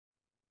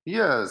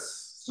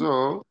Yes.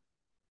 So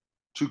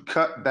to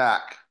cut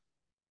back,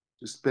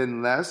 to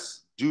spend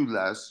less, do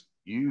less,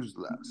 use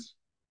less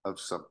of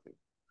something.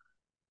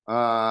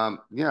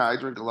 Yeah, I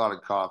drink a lot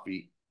of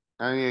coffee.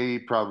 I mean,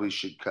 you probably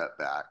should cut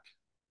back.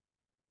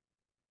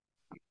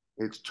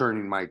 It's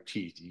turning my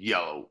teeth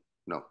yellow.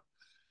 No.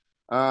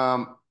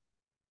 Um,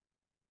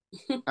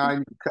 I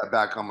need to cut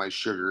back on my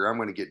sugar. I'm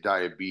going to get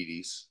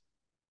diabetes.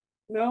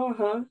 No,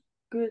 huh?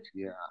 Good.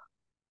 Yeah,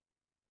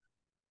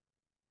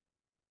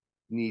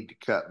 need to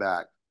cut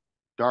back.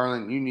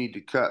 Darling, you need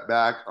to cut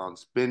back on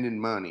spending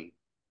money.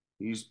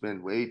 You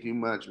spend way too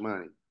much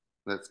money.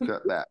 Let's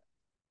cut back.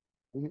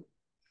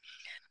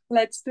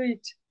 Let's do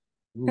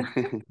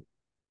it.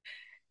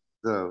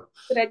 So,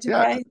 Good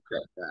yeah, advice.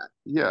 cut back.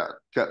 Yeah,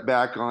 cut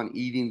back on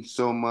eating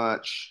so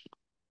much,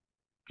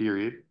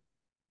 period.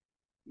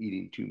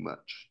 Eating too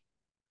much.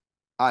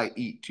 I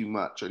eat too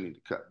much. I need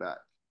to cut back.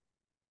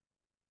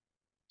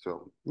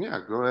 So,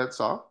 yeah, go ahead,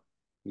 Saul.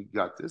 You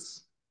got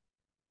this.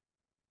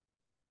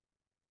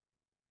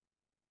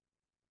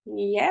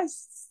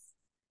 Yes.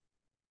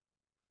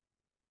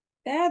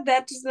 Yeah,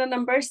 that is the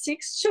number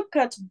 6, to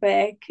cut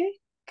back.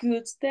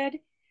 Good,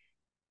 Daddy.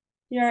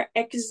 Your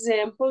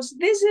examples.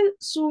 This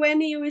is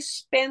when you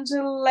spend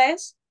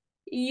less,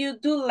 you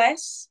do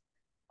less,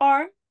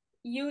 or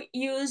you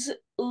use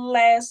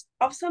less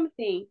of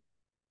something.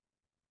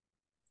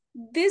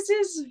 This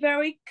is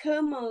very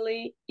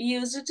commonly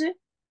used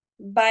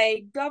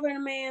by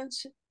government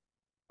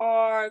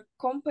or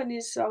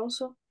companies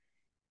also.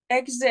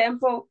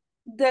 Example,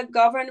 the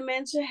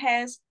government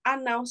has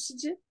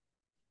announced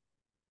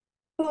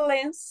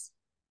plans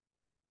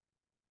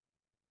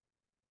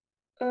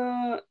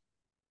uh,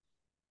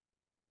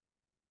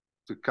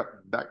 To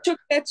cut back. to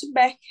cut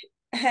back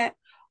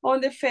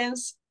on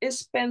defense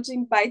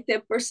spending by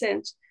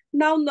 10%.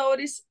 Now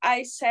notice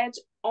I said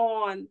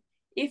on.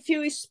 If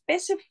you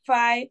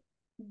specify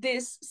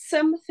this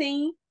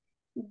something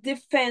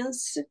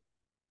defense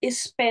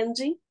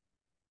spending,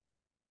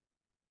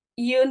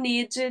 you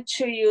need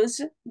to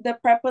use the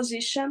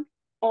preposition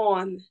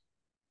on.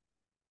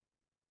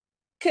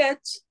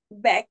 Cut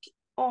back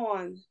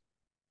on.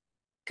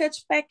 Cut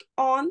back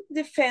on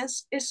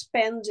defense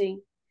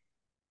spending.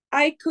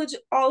 I could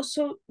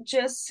also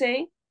just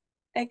say,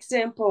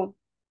 example,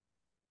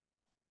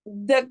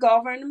 the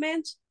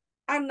government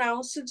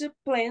announced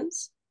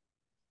plans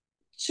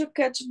to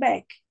cut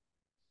back.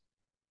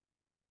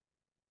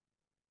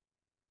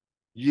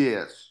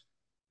 Yes.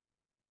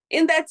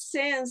 In that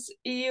sense,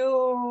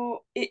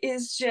 it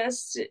is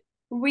just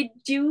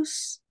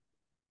reduce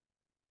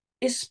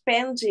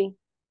spending,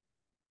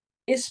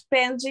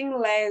 spending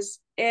less,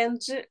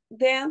 and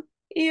then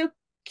you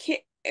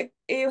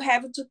you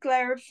have to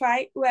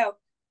clarify, well,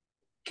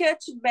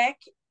 cut back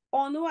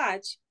on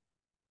what?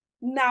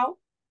 Now,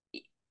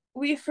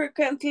 we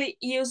frequently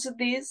use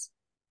this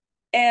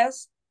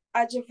as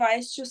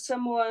advice to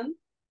someone.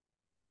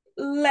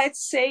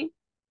 Let's say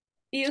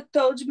you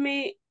told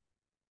me,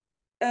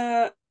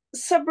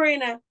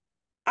 Sabrina,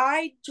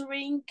 I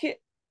drink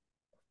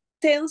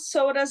 10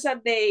 sodas a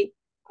day.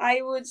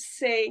 I would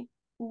say,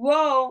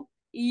 whoa,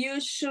 you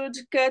should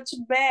cut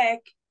back.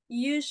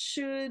 You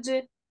should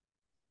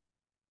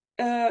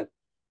uh,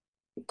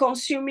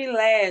 consume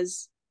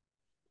less.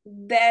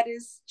 That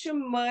is too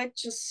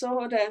much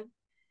soda.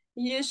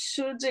 You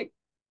should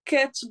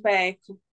cut back.